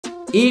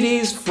It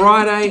is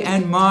Friday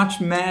and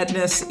March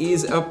Madness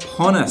is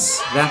upon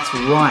us. That's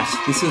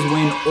right. This is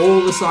when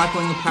all the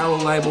cycling apparel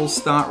labels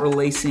start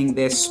releasing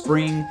their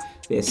spring,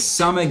 their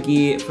summer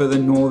gear for the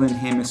Northern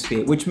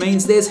Hemisphere, which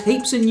means there's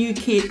heaps of new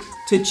kit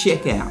to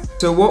check out.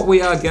 So what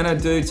we are gonna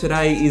do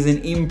today is an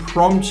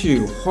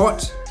impromptu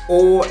hot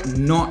or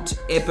not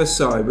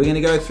episode. We're gonna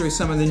go through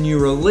some of the new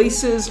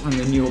releases from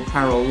the new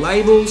apparel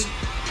labels,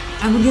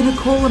 and we're gonna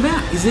call them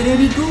out. Is it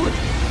any good?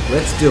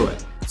 Let's do it.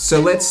 So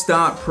let's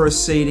start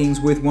proceedings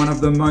with one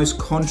of the most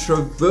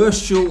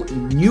controversial,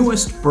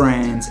 newest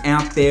brands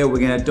out there. We're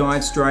going to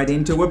dive straight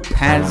into it.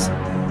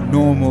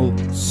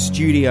 Passione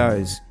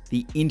Studios,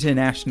 the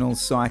International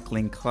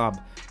Cycling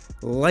Club.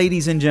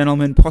 Ladies and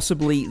gentlemen,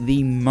 possibly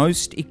the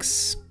most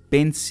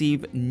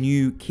expensive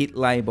new kit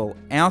label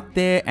out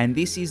there, and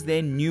this is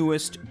their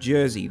newest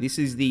jersey. This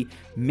is the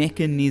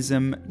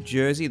Mechanism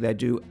jersey. They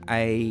do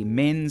a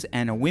men's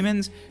and a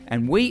women's,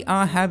 and we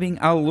are having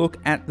a look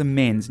at the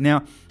men's.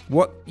 Now,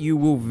 what you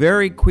will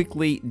very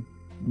quickly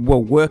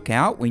work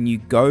out when you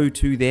go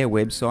to their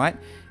website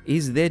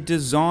is their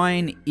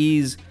design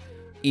is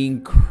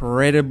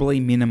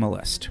incredibly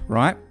minimalist,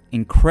 right?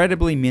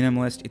 Incredibly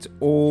minimalist. It's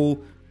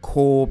all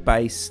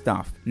core-based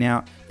stuff.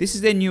 Now, this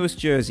is their newest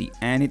jersey,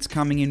 and it's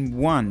coming in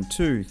 1,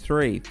 2,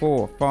 3,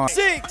 4, 5,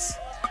 6,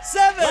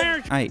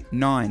 7, 8,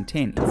 9,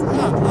 10.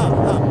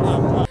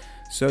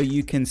 So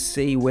you can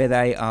see where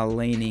they are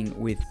leaning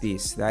with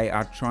this. They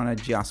are trying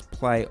to just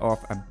play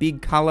off a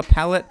big color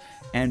palette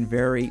and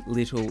very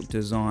little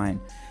design.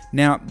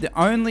 Now, the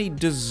only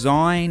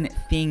design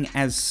thing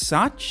as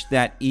such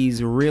that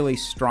is really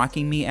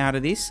striking me out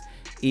of this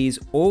is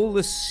all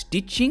the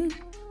stitching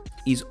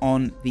is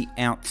on the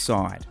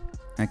outside,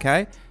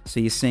 okay? So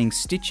you're seeing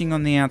stitching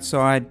on the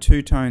outside,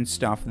 two-tone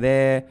stuff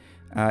there.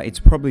 It's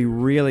probably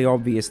really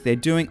obvious. They're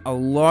doing a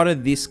lot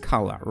of this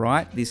color,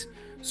 right? This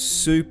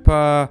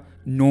super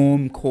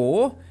norm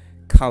core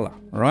color,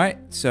 right?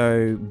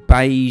 So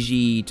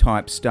beigey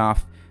type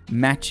stuff,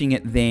 matching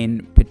it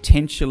then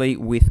potentially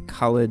with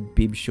colored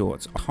bib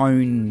shorts,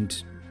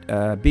 honed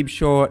bib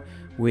short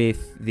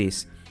with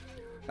this.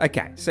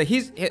 Okay, so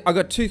I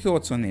got two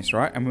thoughts on this,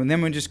 right? And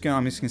then I'm just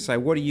gonna say,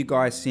 what are you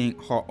guys seeing,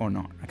 hot or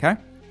not? Okay,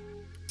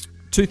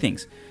 two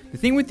things. The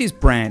thing with this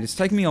brand, it's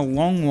taken me a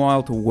long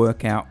while to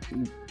work out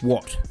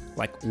what,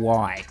 like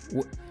why,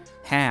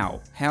 how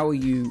are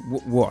you,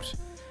 what?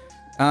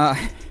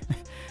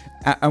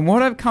 And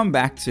what I've come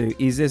back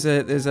to is there's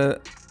a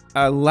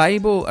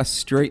label, a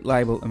street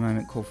label at the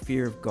moment called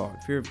Fear of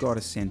God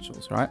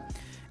Essentials, right?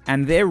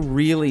 And they're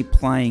really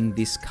playing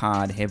this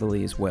card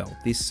heavily as well.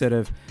 This sort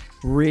of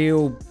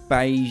real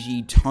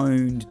beigey,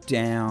 toned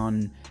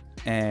down,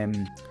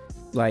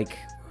 like,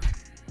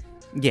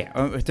 yeah,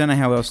 I don't know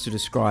how else to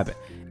describe it.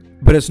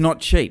 But it's not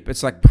cheap.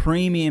 It's like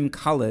premium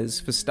colors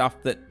for stuff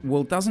that,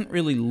 well, doesn't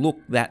really look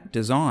that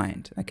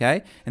designed,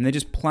 okay? And they're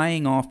just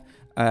playing off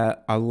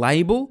a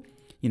label.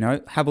 You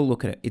know, have a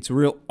look at it. It's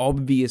real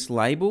obvious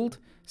labeled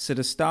sort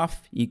of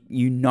stuff.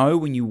 You know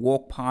when you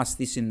walk past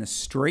this in the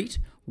street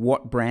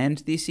what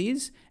brand this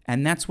is,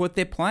 and that's what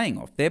they're playing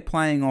off. They're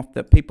playing off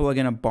that people are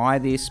going to buy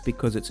this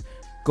because it's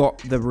got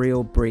the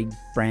real big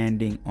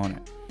branding on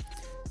it.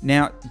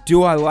 Now,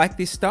 do I like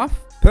this stuff?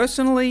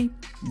 Personally,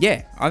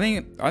 yeah, I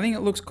think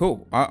it looks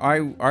cool. I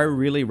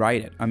really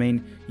rate it. I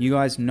mean, you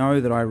guys know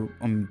that I'm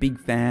a big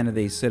fan of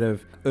these sort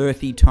of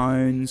earthy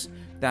tones,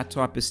 that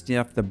type of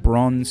stuff, the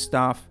bronze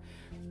stuff.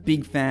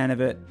 Big fan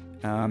of it.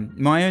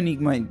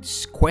 My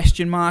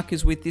question mark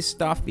is with this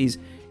stuff is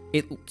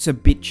it's a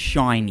bit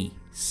shiny.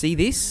 See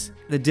this?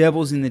 The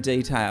devil's in the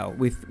detail.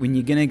 With when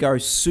you're gonna go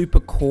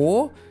super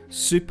core,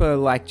 super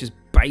like just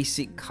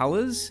basic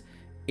colors,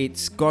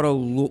 it's got to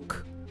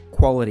look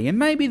quality. And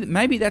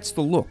maybe that's the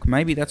look.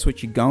 Maybe that's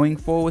what you're going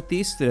for with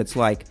this. That it's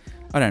like,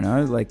 I don't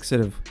know, like sort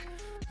of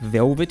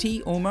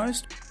velvety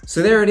almost.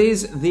 So there it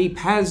is, the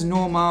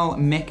Passione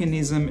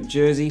Mechanism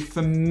jersey.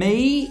 For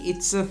me,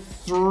 it's a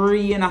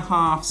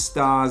 3.5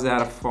 stars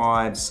out of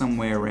 5,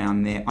 somewhere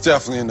around there.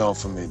 Definitely a no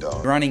for me,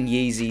 dog. Running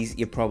Yeezys,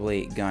 you're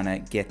probably gonna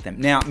get them.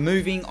 Now,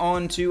 moving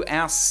on to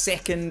our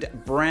second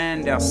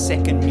brand, our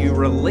second new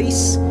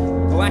release,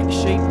 Black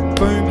Sheep.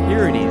 Boom,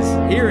 here it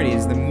is. Here it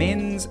is, the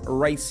men's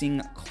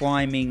racing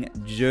climbing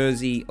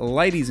jersey,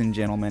 ladies and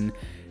gentlemen.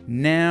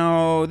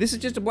 Now, this is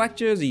just a black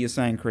jersey, you're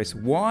saying, Chris.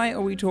 Why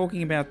are we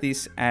talking about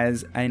this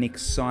as an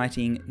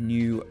exciting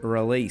new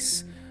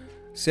release?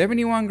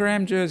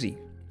 71-gram jersey.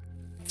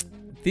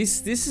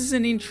 This is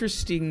an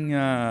interesting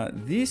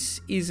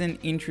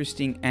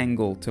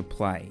angle to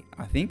play,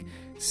 I think.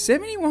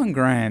 71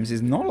 grams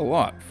is not a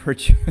lot for a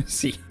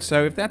jersey.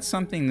 So if that's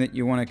something that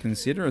you want to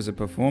consider as a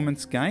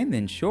performance gain,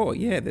 then sure,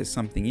 yeah, there's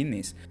something in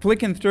this.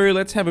 Flicking through,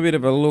 let's have a bit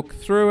of a look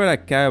through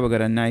it. Okay, we've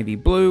got a navy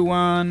blue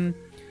one.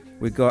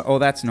 We've got, oh,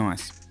 that's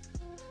nice.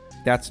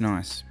 That's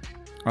nice.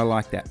 I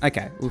like that.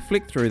 Okay, we'll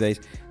flick through these.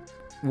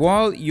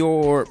 While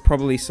you're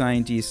probably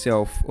saying to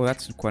yourself, well,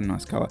 that's quite a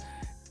nice color.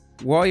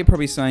 While you're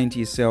probably saying to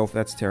yourself,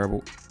 that's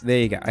terrible. There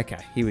you go. Okay,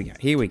 here we go.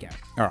 Here we go.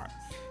 All right.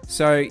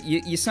 So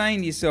you're saying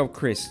to yourself,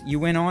 Chris, you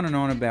went on and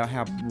on about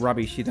how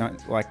rubbish you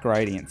don't like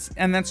gradients.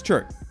 And that's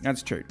true.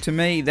 That's true. To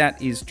me,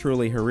 that is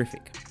truly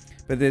horrific.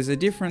 But there's a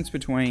difference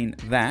between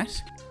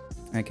that,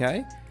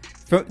 okay?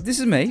 This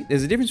is me.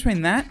 There's a difference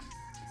between that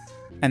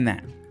and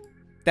that.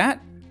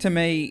 That, to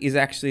me, is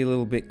actually a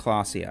little bit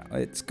classier.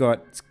 It's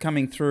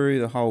coming through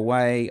the whole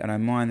way. I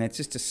don't mind that. It's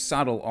just a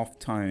subtle off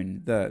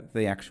tone,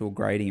 the actual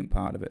gradient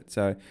part of it.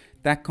 So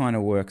that kind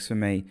of works for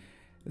me.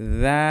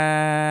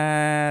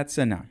 That's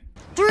a no.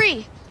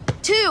 3,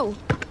 2,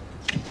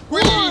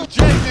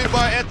 Rejected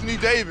by Anthony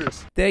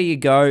Davis. There you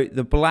go.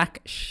 The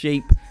Black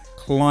Sheep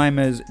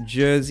Climbers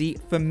jersey.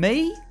 For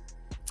me,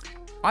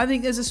 I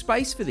think there's a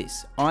space for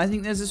this.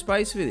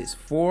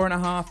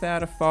 4.5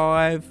 out of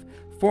 5.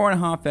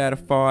 4.5 out of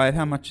 5.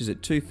 How much is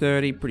it?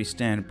 $230. Pretty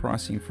standard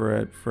pricing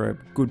for a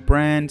good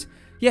brand.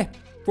 Yeah,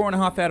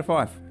 4.5 out of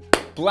 5.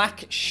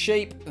 Black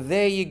Sheep,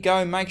 there you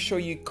go. Make sure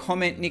you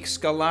comment Nick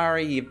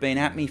Scolari. You've been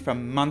at me for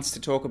months to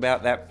talk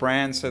about that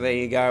brand, so there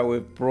you go.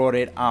 We've brought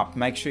it up.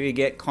 Make sure you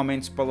get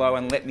comments below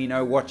and let me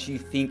know what you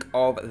think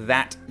of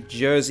that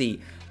jersey.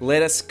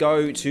 Let us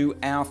go to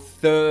our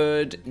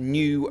third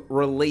new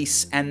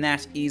release, and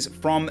that is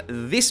from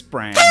this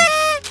brand,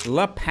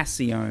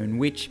 Passione,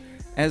 which,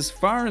 as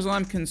far as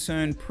I'm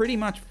concerned, pretty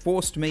much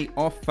forced me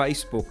off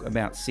Facebook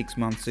about 6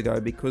 months ago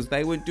because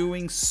they were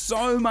doing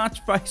so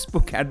much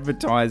Facebook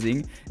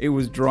advertising. It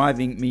was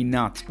driving me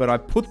nuts. But I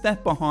put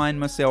that behind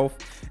myself,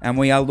 and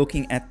we are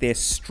looking at their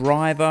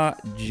Striver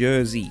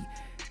jersey.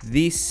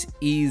 This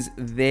is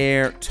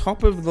their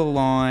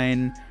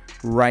top-of-the-line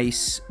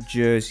race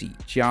jersey,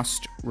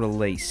 just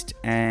released.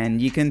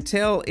 And you can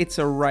tell it's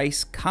a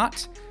race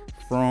cut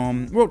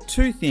from, well,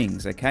 two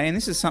things, okay? And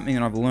this is something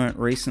that I've learnt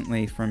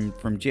recently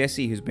from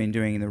Jesse, who's been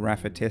doing the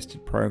Rapha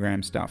tested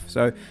program stuff.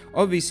 So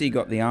obviously you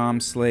got the arm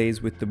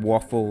sleeves with the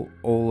waffle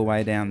all the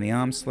way down the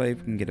arm sleeve.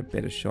 We can get a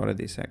better shot of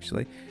this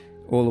actually.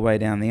 All the way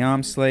down the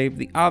arm sleeve.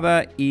 The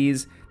other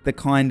is the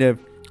kind of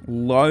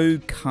low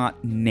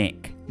cut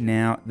neck.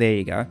 Now, there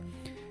you go.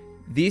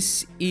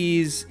 This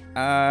is,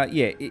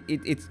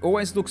 it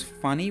always looks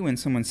funny when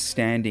someone's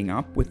standing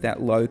up with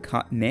that low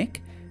cut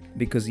neck.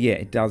 Because yeah,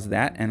 it does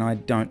that, and I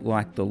don't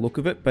like the look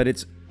of it, but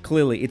it's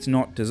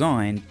not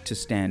designed to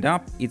stand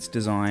up. It's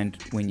designed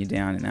when you're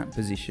down in that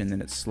position that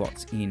it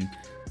slots in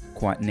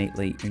quite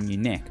neatly in your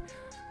neck.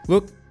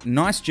 Look,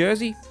 nice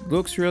jersey,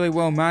 looks really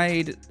well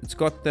made. It's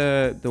got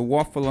the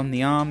waffle on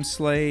the arm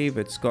sleeve.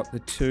 It's got the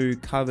two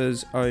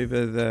covers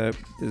over the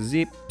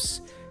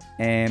zips,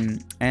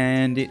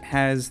 and it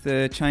has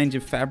the change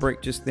of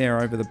fabric just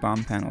there over the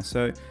bum panel.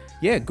 So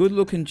yeah, good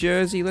looking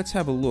jersey. Let's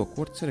have a look.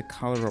 What sort of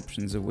color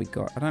options have we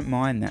got? I don't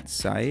mind that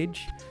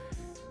sage.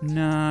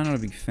 No, not a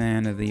big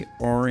fan of the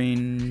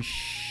orange.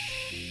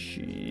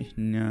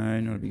 No,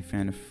 not a big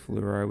fan of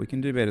fluoro. We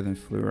can do better than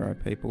fluoro,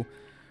 people.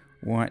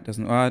 White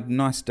doesn't.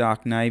 Nice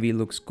dark navy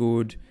looks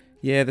good.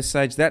 Yeah, the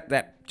sage.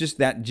 Just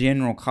that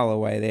general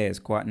colorway there is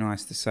quite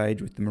nice. The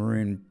sage with the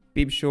maroon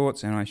bib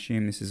shorts, and I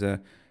assume this is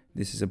a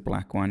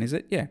black one, is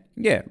it? Yeah.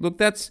 Yeah. Look,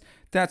 that's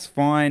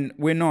fine.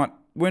 We're not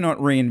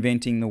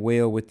reinventing the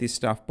wheel with this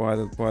stuff by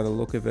the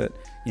look of it.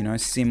 You know,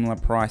 similar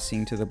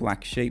pricing to the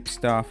Black Sheep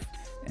stuff.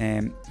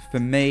 And for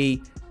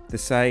me, the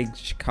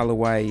sage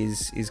colorway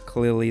is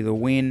clearly the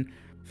win.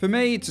 For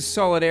me, it's a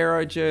solid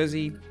aero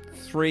jersey.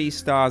 3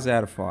 stars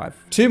out of 5.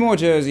 2 more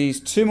jerseys,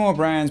 2 more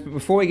brands, but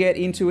before we get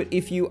into it,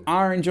 if you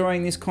are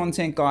enjoying this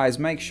content, guys,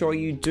 make sure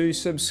you do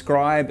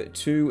subscribe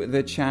to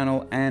the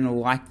channel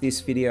and like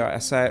this video. I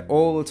say it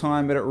all the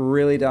time, but it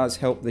really does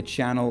help the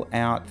channel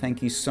out.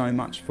 Thank you so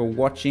much for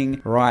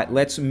watching. Right,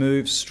 let's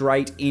move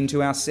straight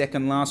into our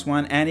second last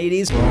one, and it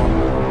is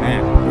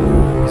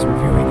MAAP. He's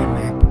reviewing a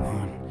MAAP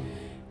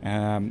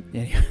one.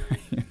 Anyway,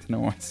 I don't know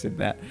why I said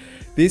that.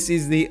 This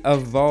is the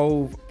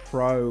Evolve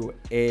Pro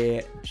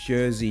Air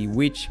jersey,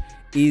 which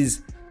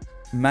is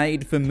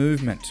made for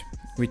movement,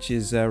 which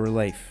is a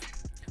relief.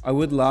 I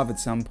would love at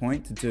some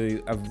point to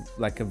do a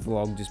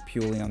vlog just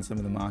purely on some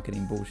of the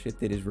marketing bullshit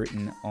that is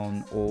written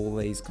on all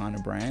these kind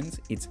of brands.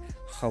 It's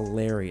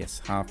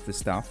hilarious, half the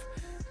stuff.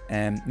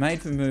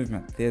 Made for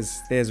movement,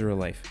 there's a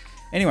relief.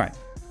 Anyway,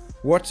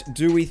 what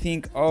do we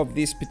think of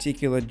this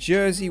particular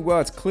jersey?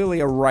 Well, it's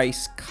clearly a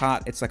race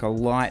cut. It's like a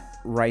light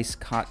race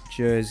cut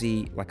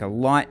jersey, like a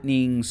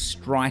lightning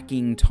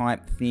striking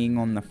type thing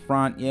on the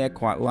front. Yeah,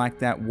 quite like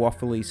that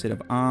waffly sort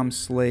of arm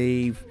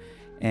sleeve.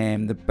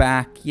 And the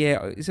back,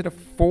 yeah, is it a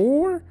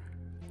 4?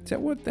 Is that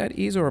what that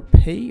is? Or a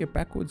P, a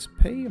backwards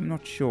P? I'm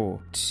not sure.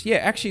 Yeah,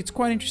 actually, it's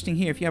quite interesting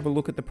here. If you have a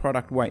look at the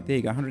product weight, there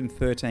you go,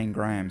 113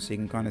 grams. So you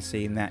can kind of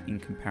see that in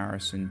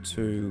comparison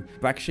to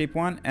Black Sheep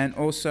one. And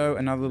also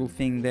another little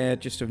thing there,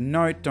 just of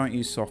note, don't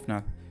use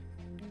softener.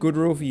 Good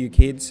rule for you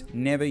kids,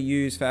 never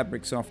use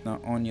fabric softener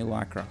on your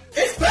Lycra.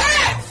 It's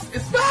facts!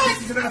 It's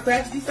facts! It's not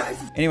facts, it's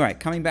facts. Anyway,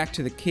 coming back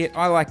to the kit,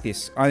 I like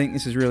this. I think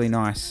this is really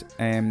nice.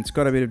 It's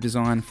got a bit of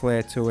design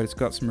flair to it. It's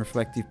got some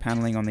reflective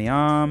paneling on the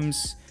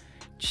arms.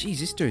 Jeez,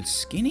 this dude's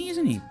skinny,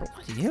 isn't he?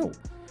 Bloody hell.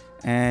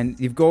 And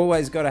you've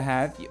always got to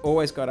have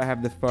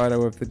the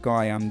photo of the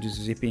guy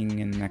just zipping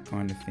and that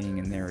kind of thing,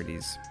 and there it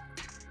is.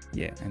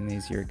 Yeah, and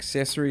there's your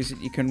accessories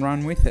that you can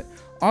run with it.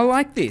 I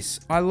like this.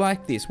 I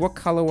like this. What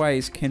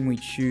colorways can we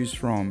choose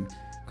from?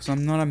 Because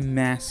I'm not a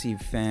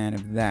massive fan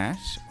of that,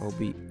 I'll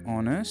be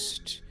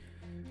honest.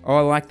 Oh,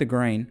 I like the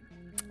green.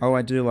 Oh,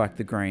 I do like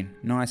the green.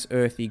 Nice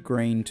earthy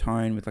green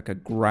tone with like a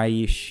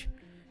grayish,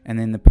 and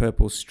then the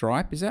purple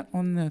stripe. Is that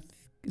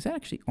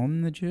actually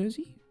on the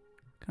jersey?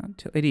 Can't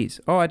tell. It is.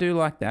 Oh, I do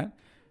like that.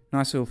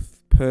 Nice little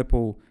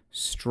purple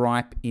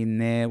stripe in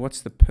there.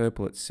 What's the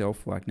purple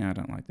itself like? No, I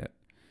don't like that.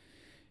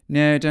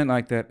 No, don't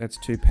like that. That's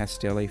too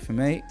pastel-y for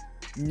me.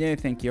 No,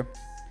 thank you.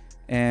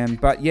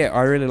 But yeah,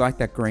 I really like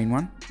that green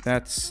one.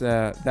 That's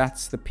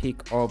the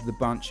pick of the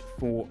bunch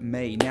for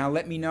me. Now,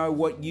 let me know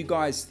what you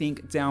guys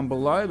think down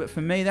below. But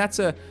for me, that's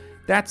a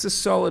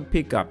solid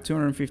pickup.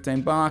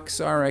 215 bucks.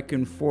 I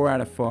reckon 4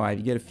 out of 5.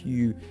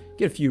 You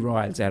get a few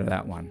rides out of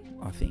that one,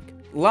 I think.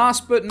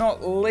 Last but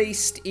not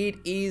least, it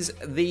is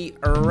the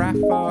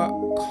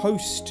Rapha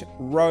Coast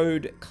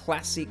Road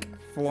Classic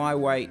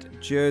Flyweight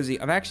jersey.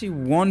 I've actually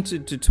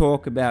wanted to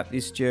talk about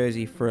this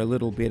jersey for a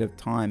little bit of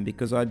time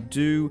because I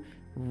do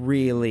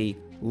really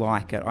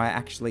like it. I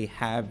actually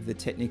have the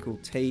technical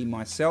tee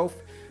myself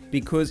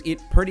because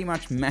it pretty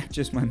much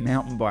matches my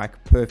mountain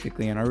bike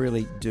perfectly, and I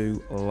really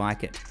do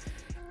like it.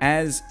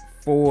 As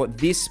for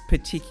this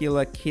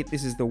particular kit,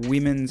 this is the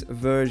women's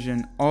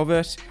version of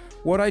it.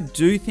 What I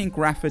do think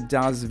Rapha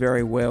does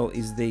very well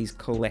is these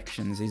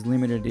collections, these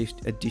limited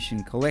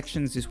edition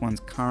collections. This one's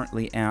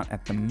currently out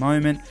at the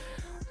moment.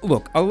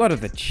 Look, a lot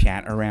of the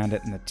chat around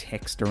it and the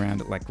text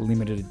around it, like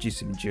limited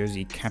edition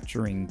jersey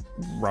capturing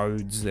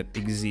roads that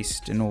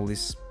exist and all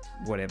this,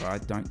 whatever, I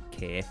don't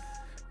care,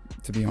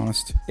 to be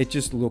honest. It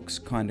just looks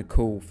kind of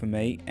cool for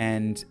me,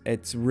 and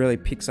it really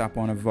picks up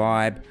on a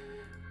vibe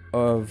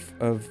of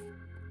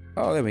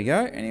oh, there we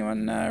go.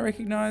 Anyone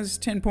recognize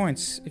 10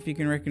 points if you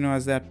can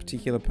recognize that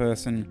particular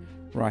person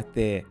right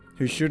there,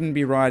 who shouldn't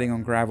be riding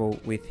on gravel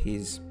with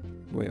his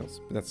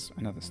wheels, but that's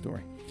another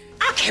story.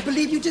 I can't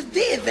believe you just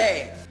did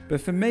that!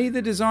 But for me,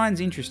 the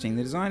design's interesting.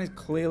 The design is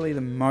clearly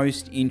the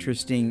most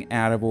interesting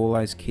out of all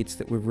those kits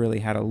that we've really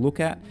had a look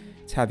at.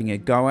 It's having a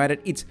go at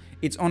it.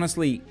 It's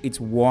honestly, it's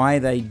why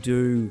they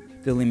do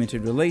the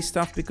limited release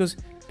stuff, because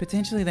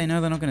potentially they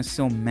know they're not going to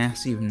sell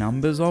massive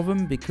numbers of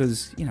them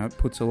because, you know, it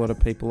puts a lot of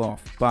people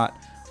off. But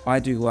I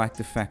do like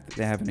the fact that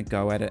they're having a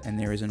go at it, and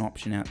there is an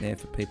option out there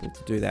for people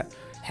to do that.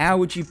 How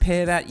would you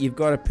pair that? You've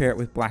got to pair it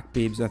with black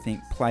bibs, I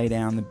think. Play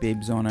down the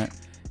bibs on it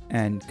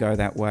and go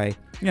that way.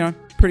 You know,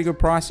 pretty good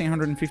pricing,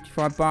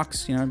 155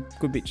 bucks, you know,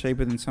 good bit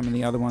cheaper than some of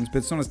the other ones, but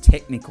it's not as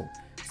technical.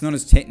 It's not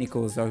as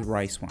technical as those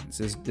race ones.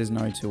 There's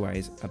no two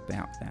ways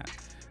about that.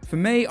 For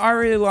me, I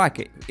really like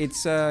it.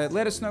 It's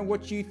let us know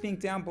what you think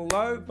down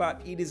below,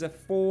 but it is a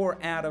 4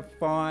 out of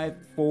 5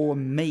 for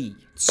me.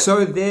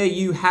 So there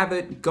you have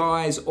it,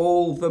 guys.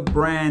 All the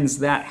brands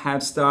that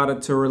have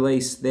started to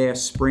release their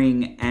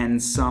spring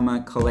and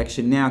summer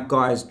collection. Now,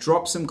 guys,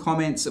 drop some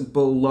comments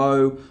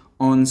below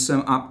on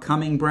some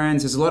upcoming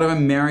brands. There's a lot of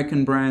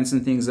American brands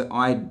and things that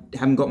I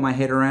haven't got my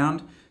head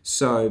around.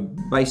 So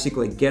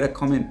basically get a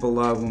comment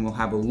below and we'll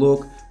have a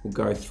look. We'll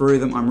go through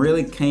them. I'm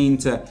really keen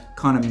to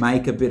kind of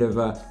make a bit of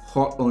a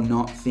hot or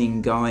not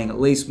thing going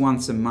at least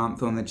once a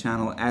month on the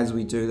channel as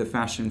we do the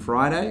Fashion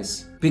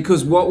Fridays.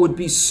 Because what would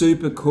be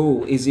super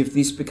cool is if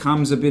this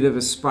becomes a bit of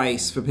a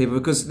space for people,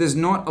 because there's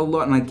not a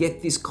lot, and I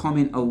get this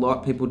comment a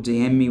lot, people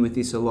DM me with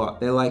this a lot.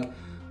 They're like,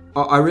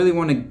 I really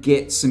want to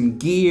get some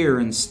gear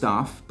and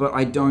stuff, but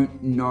I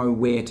don't know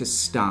where to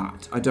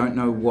start. I don't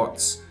know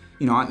what's,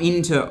 you know, I'm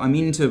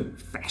into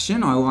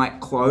fashion. I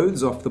like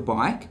clothes off the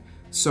bike.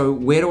 So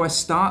where do I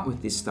start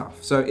with this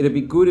stuff? So it'd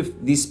be good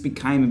if this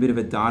became a bit of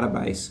a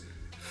database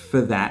for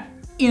that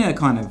in a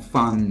kind of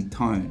fun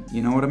tone.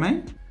 You know what I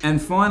mean?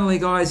 And finally,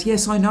 guys,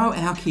 yes, I know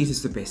our kit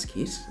is the best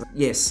kit.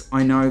 Yes,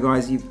 I know,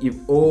 guys,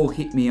 you've all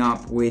hit me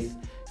up with,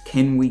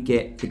 can we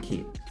get the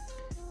kit?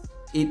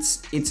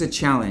 It's a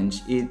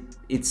challenge.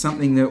 It's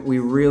something that we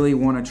really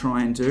want to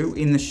try and do.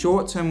 In the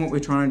short term, what we're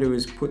trying to do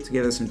is put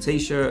together some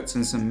t-shirts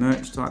and some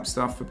merch type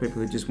stuff for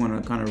people who just want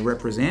to kind of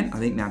represent. I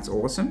think that's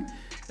awesome.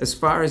 As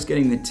far as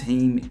getting the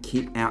team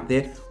kit out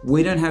there,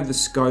 we don't have the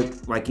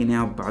scope like in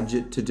our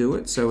budget to do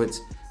it. So it's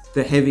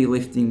the heavy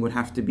lifting would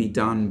have to be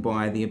done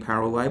by the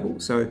apparel label.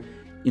 So,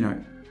 you know,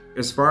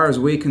 as far as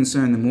we're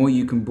concerned, the more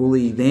you can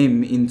bully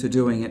them into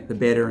doing it, the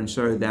better, and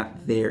show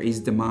that there is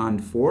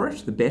demand for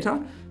it, the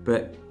better.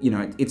 But, you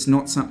know, it's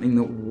not something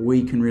that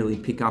we can really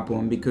pick up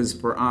on, because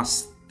for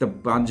us, the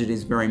budget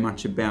is very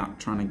much about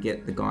trying to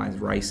get the guys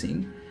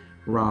racing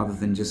rather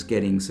than just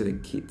getting sort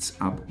of kits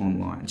up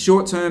online.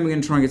 Short term, we're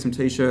going to try and get some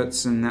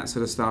t-shirts and that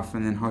sort of stuff,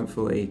 and then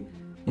hopefully,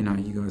 you know,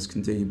 you guys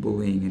can do your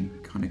bullying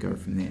and kind of go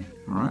from there,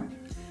 all right?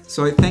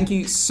 So thank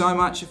you so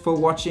much for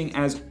watching.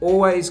 As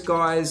always,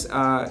 guys,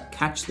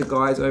 catch the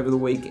guys over the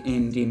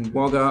weekend in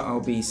Wagga. I'll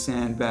be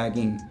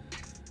sandbagging.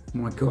 Oh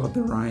my God,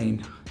 the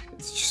rain.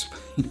 It's just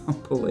been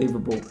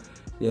unbelievable.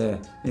 Yeah,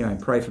 anyway,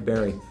 pray for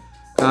Barry.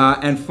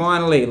 And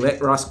finally,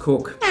 let Russ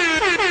cook.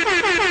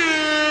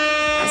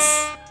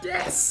 Yes,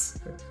 yes.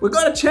 We've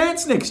got a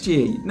chance next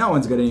year. No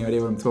one's got any idea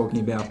what I'm talking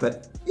about,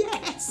 but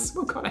yes.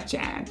 still got a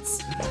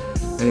chance.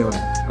 Anyway,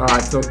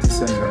 alright, talk to you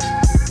soon,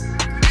 guys.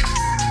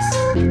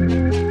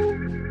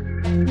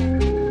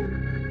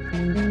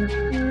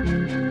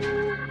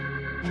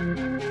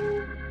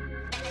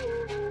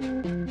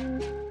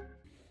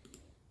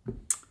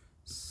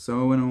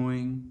 So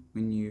annoying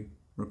when you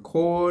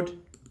record,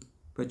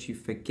 but you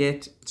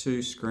forget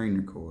to screen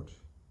record.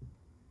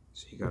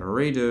 So you gotta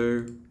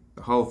redo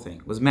the whole thing.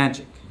 It was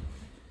magic.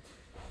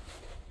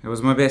 It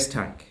was my best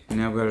take.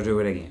 Now I've got to do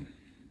it again.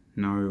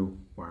 No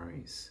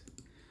worries.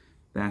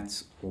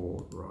 That's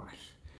all right.